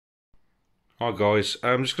Hi guys,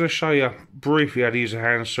 I'm just going to show you briefly how to use a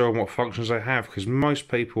handsaw and what functions they have, because most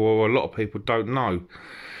people, or a lot of people, don't know.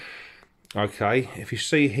 Okay, if you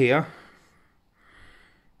see here,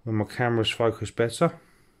 when my camera's focused better,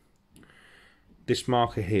 this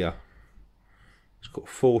marker here, it's got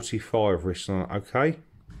 45 written on it, okay?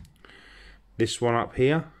 This one up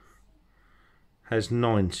here has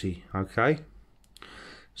 90, okay?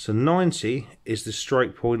 So 90 is the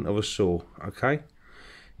straight point of a saw, okay?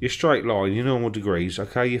 Your straight line, your normal degrees,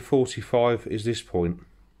 okay? Your 45 is this point,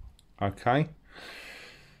 okay?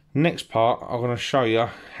 Next part, I'm going to show you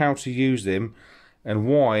how to use them and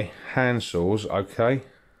why hand saws, okay?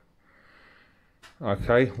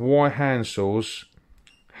 Okay, why hand saws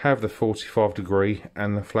have the 45 degree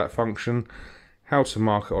and the flat function, how to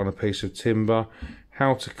mark it on a piece of timber,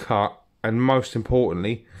 how to cut, and most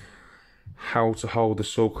importantly, how to hold the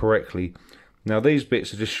saw correctly. Now these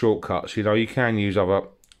bits are just shortcuts, you know, you can use other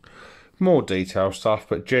more detailed stuff,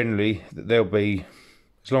 but generally they'll be,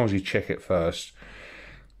 as long as you check it first,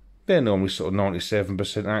 they're normally sort of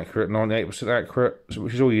 97% accurate, 98% accurate,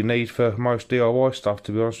 which is all you need for most DIY stuff,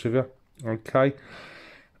 to be honest with you. Okay,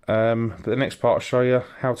 but the next part I'll show you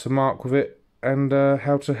how to mark with it and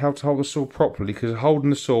how to hold the saw properly, because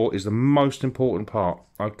holding the saw is the most important part.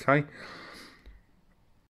 Okay.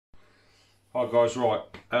 Hi guys, right,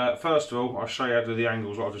 first of all I'll show you how to do the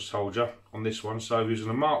angles what I just told you on this one. So if you're going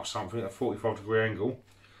to mark something at a 45 degree angle,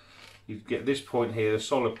 you get this point here, the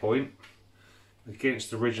solid point,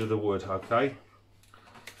 against the ridge of the wood, okay?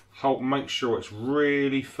 Make sure it's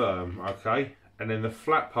really firm, okay? And then the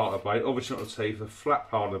flat part of the blade, obviously not the teeth, the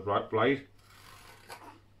flat part of the blade,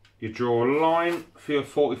 you draw a line for your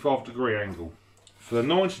 45 degree angle. For the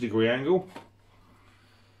 90 degree angle,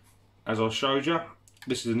 as I showed you,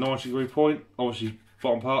 this is a 90 degree point, obviously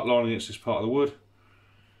bottom part line against this part of the wood.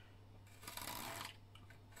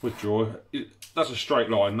 Withdraw, that's a straight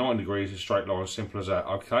line, 90 degrees is a straight line, as simple as that,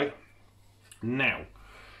 okay? Now,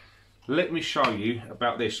 let me show you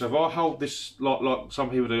about this. So if I hold this like some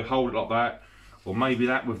people do, hold it like that, or maybe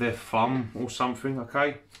that with their thumb or something,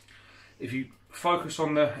 okay? If you focus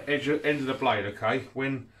on the end of the blade, okay,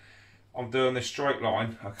 when I'm doing this straight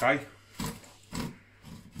line, okay?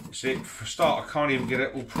 See, for a start, I can't even get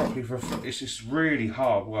it all properly for a foot. It's just really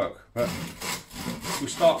hard work. But we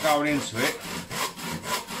start going into it,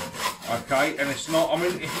 okay, and it's not, I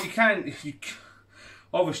mean,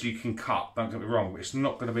 obviously you can cut, don't get me wrong, but it's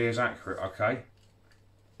not going to be as accurate, okay?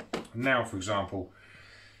 Now, for example,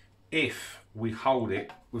 if we hold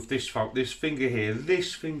it with this finger here,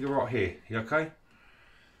 this finger right here, okay?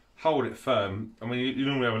 Hold it firm. I mean, you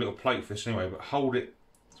normally have a little plate for this anyway, but hold it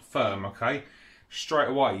firm, okay? Straight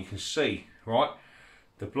away you can see, right,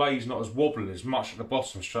 the blade's not as wobbling as much at the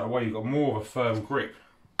bottom. Straight away you've got more of a firm grip.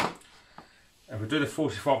 And we do the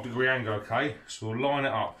 45 degree angle, okay, so we'll line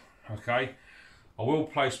it up, okay. I will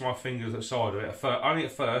place my fingers at the side of it, only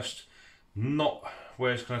at first, not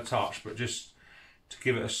where it's going to touch, but just to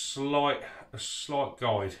give it a slight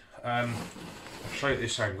guide. I'll show you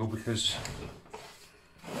this angle because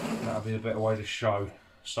that'll be a better way to show.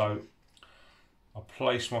 So I'll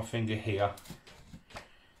place my finger here,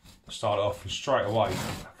 start it off, and straight away,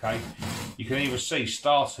 okay, you can either see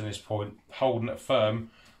starting this point, holding it firm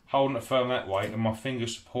that way, and my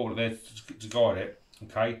fingers support it there to guide it,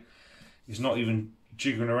 okay. It's not even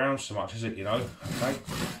jiggling around so much, is it, you know, okay.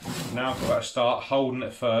 Now I've got to start holding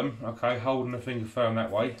it firm, okay, holding the finger firm that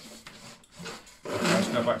way. Okay, let's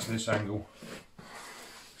go back to this angle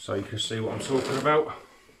so you can see what I'm talking about.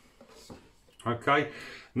 Okay,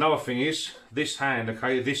 another thing is this hand,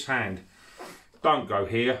 okay, this hand, don't go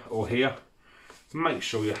here or here. Make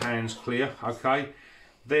sure your hand's clear, okay.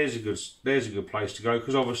 There's a good place to go,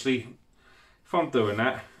 because obviously if I'm doing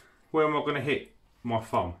that, where am I going to hit my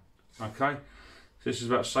thumb? Okay, so this is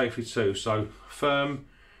about safety too. So firm,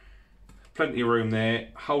 plenty of room there,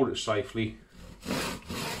 hold it safely, and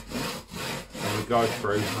we go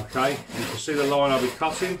through, okay. You can see the line I'll be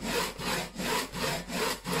cutting,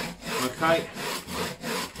 okay.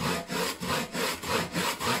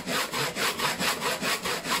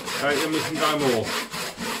 Okay, then we can go more.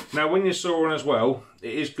 Now when you're sawing as well,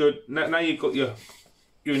 it is good, now you've got your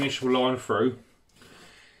initial line through,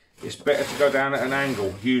 it's better to go down at an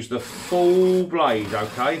angle. Use the full blade,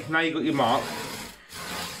 okay? Now you've got your mark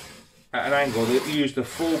at an angle, use the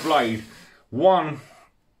full blade. One,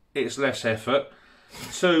 it's less effort.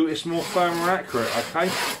 Two, it's more firm and accurate,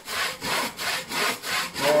 okay?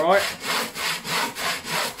 Alright.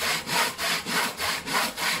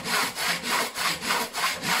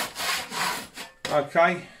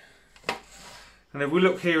 Okay. And if we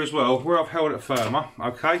look here as well, where I've held it firmer,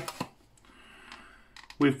 okay,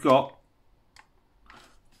 we've got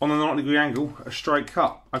on a 90-degree angle, a straight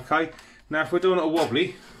cut. Okay, now if we're doing it a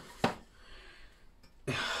wobbly,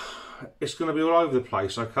 it's going to be all over the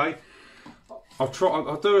place. Okay, I'll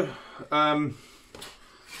do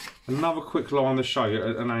another quick line to show you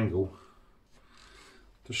at an angle,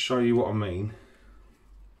 to show you what I mean,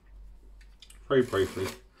 very briefly,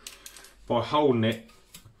 by holding it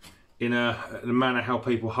in a manner how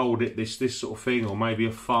people hold it, this sort of thing, or maybe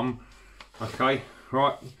a thumb. Okay,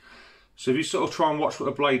 right. So if you sort of try and watch what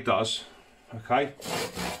the blade does, okay,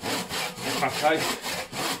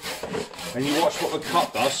 and you watch what the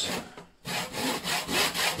cut does,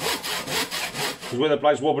 because where the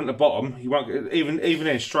blade's wobbling at the bottom, you won't get, even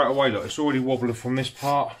in straight away, look, it's already wobbling from this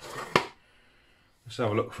part. Let's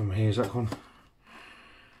have a look from here, is that gone?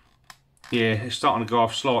 Yeah, it's starting to go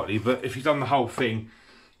off slightly, but if you've done the whole thing,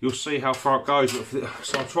 you'll see how far it goes.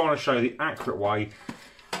 So I'm trying to show you the accurate way.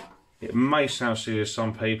 It may sound silly to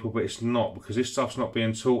some people, but it's not, because this stuff's not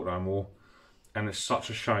being taught no more, and it's such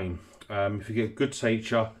a shame. If you get a good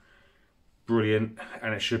teacher, brilliant,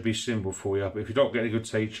 and it should be simple for you. But if you don't get a good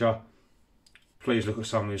teacher, please look at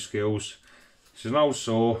some of these skills. This is an old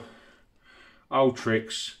saw, old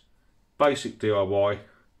tricks, basic DIY,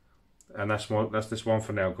 and that's this one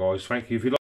for now, guys. Thank you. If you like